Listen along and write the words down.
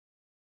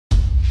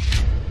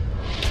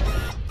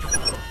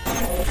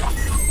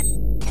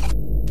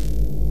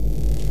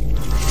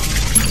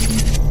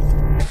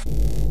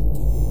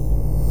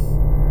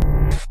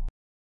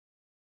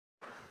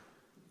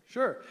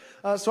Sure.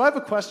 So I have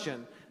a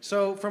question.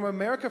 So from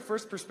America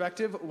First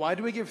perspective, why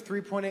do we give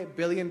 $3.8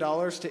 billion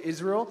to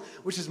Israel,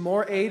 which is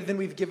more aid than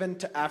we've given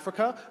to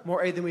Africa,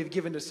 more aid than we've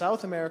given to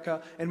South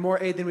America, and more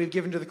aid than we've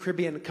given to the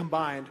Caribbean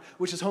combined,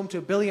 which is home to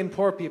 1 billion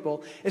poor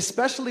people,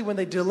 especially when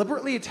they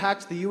deliberately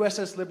attacked the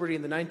USS Liberty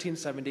in the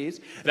 1970s?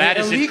 That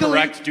is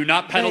incorrect. Do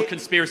not peddle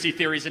conspiracy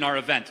theories in our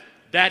event.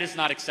 That is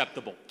not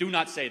acceptable. Do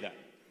not say that.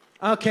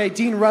 Okay,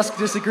 Dean Rusk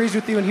disagrees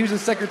with you, and he was the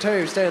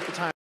Secretary of State at the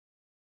time.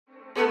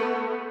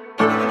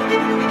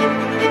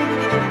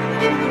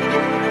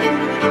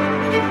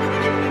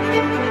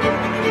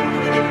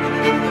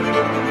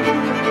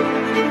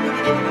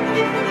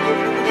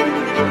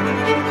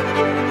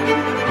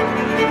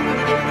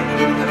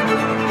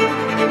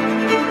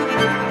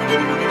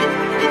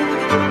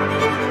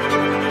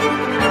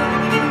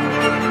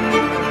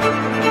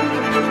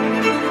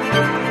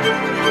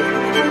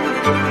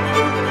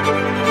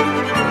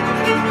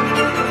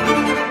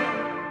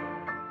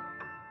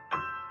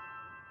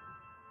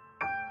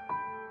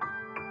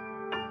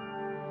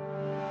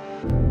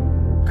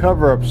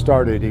 Cover-up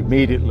started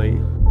immediately.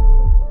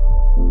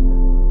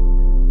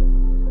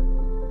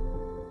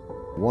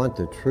 Want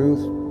the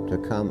truth to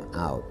come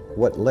out.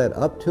 What led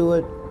up to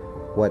it,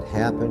 what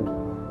happened,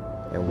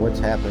 and what's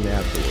happened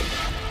afterwards.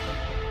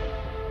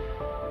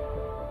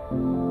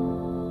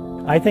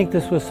 I think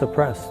this was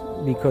suppressed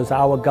because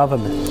our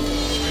government,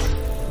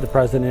 the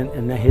president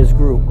and his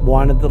group,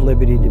 wanted the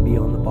Liberty to be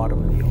on the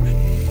bottom of the ocean.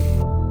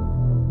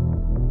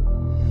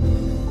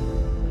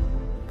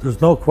 There's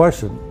no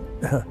question.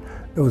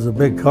 It was a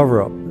big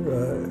cover-up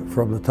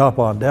from the top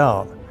on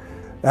down.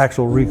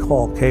 Actual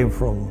recall came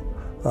from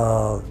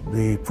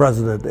the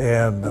president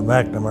and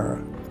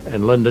McNamara.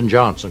 And Lyndon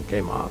Johnson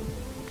came on.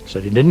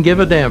 Said he didn't give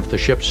a damn if the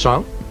ship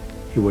sunk.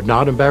 He would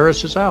not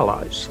embarrass his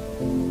allies.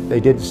 They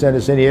didn't send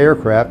us any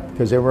aircraft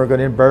because they weren't going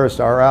to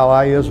embarrass our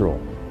ally Israel,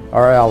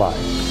 our ally.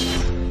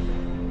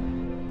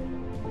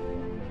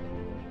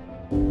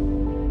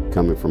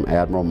 Coming from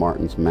Admiral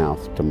Martin's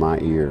mouth to my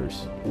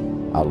ears,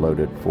 I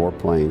loaded 4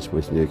 planes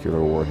with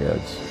nuclear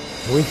warheads.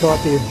 We thought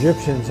the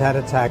Egyptians had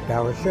attacked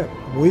our ship.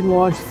 We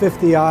launched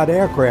 50-odd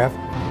aircraft,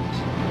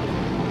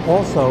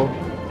 also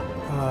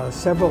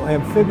several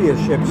amphibious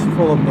ships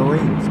full of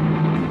Marines.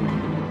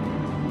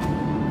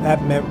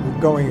 That meant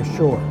going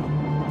ashore.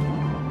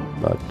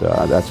 But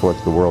that's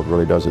what the world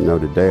really doesn't know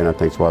today, and I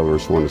think that's why we were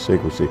sworn to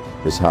secrecy,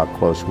 is how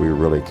close we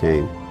really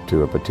came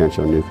to a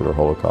potential nuclear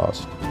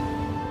holocaust.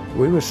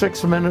 We were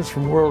 6 minutes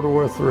from World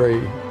War III.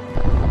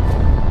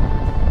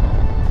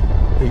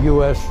 The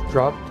U.S.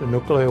 dropped a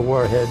nuclear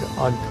warhead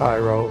on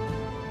Cairo.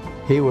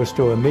 He was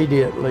to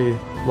immediately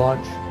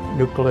launch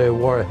nuclear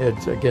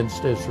warheads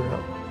against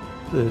Israel.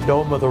 The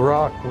Dome of the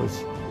Rock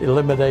was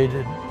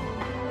eliminated.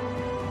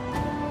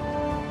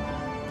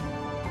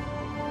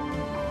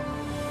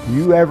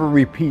 You ever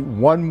repeat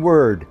one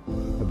word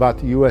about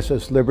the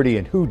USS Liberty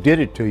and who did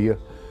it to you,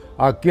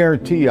 I'll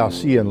guarantee you I'll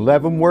see you in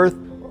Leavenworth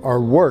or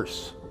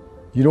worse.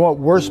 You know what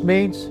worse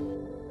means?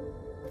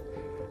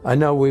 I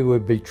know we were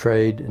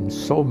betrayed in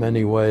so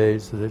many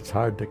ways that it's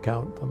hard to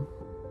count them.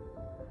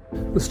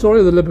 The story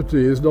of the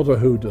Liberty is not a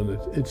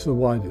whodunit, it's a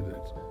whydunit.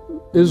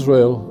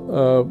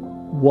 Israel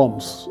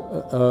wants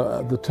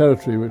the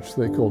territory which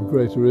they call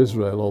Greater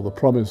Israel or the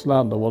Promised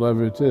Land or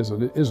whatever it is,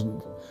 and it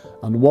isn't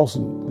and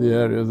wasn't the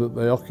area that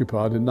they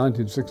occupied in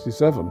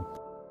 1967.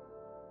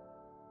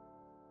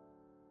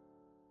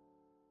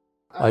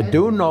 I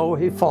do know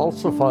he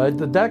falsified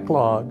the deck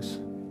logs.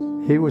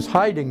 He was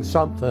hiding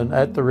something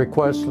at the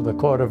request of the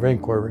Court of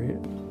Inquiry.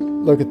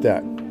 Look at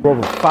that.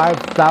 Over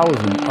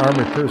 5,000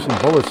 armor-piercing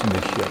bullets in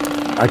this ship.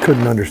 I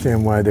couldn't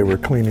understand why they were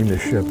cleaning the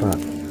ship up.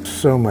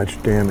 So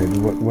much damage,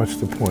 what's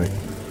the point?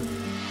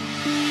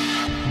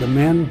 The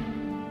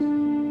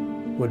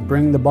men would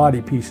bring the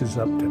body pieces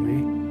up to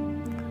me,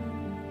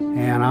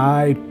 and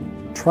I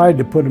tried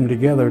to put them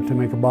together to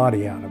make a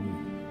body out of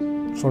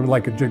them, sort of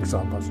like a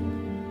jigsaw puzzle.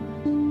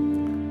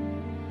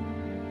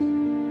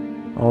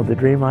 Oh, the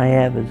dream I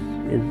have is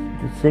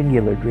the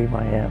singular dream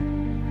I have,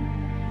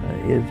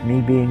 is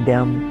me being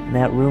down in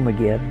that room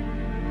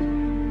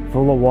again,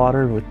 full of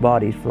water with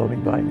bodies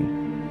floating by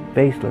me,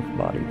 faceless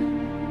bodies.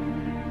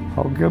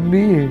 How come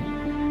me?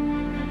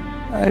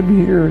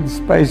 I'm here and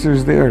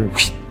Spicer's there.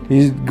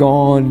 He's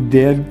gone,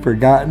 dead,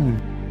 forgotten,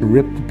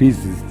 ripped to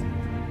pieces.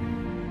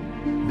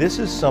 This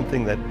is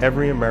something that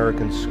every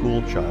American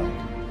school child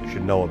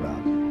should know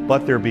about,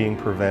 but they're being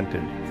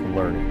prevented from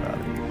learning about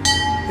it.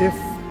 If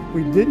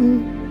we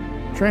didn't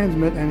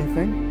transmit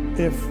anything,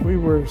 if we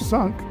were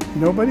sunk,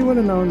 nobody would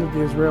have known that the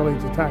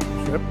Israelis attacked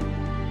the ship.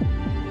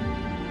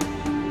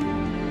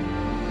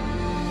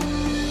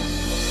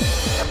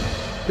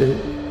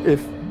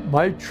 If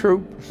my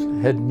troops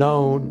had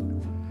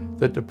known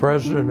that the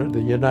President of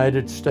the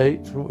United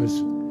States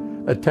was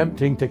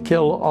attempting to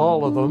kill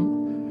all of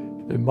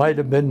them, it might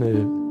have been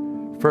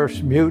the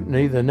first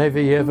mutiny the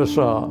Navy ever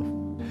saw.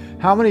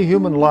 How many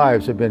human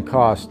lives have been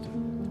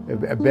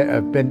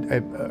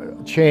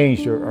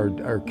changed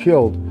or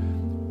killed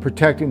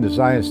protecting the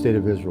Zionist state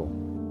of Israel?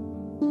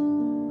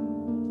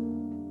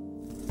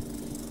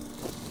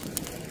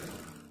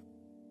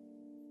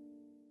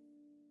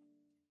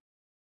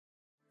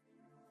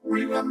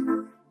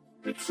 Remember,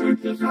 the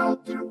truth is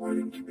out there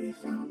waiting to be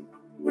found.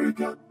 Wake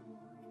up,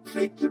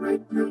 take the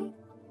red pill,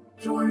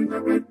 join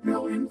the red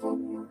pill info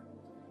war.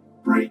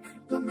 Break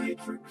the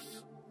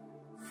matrix,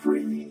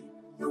 free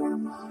your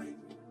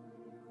mind.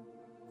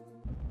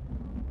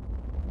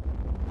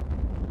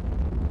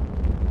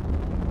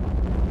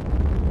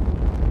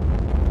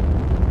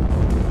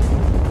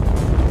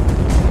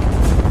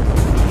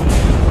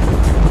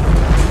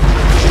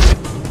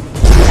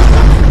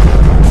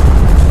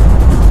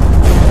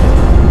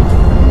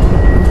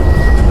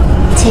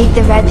 Take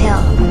the red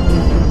pill.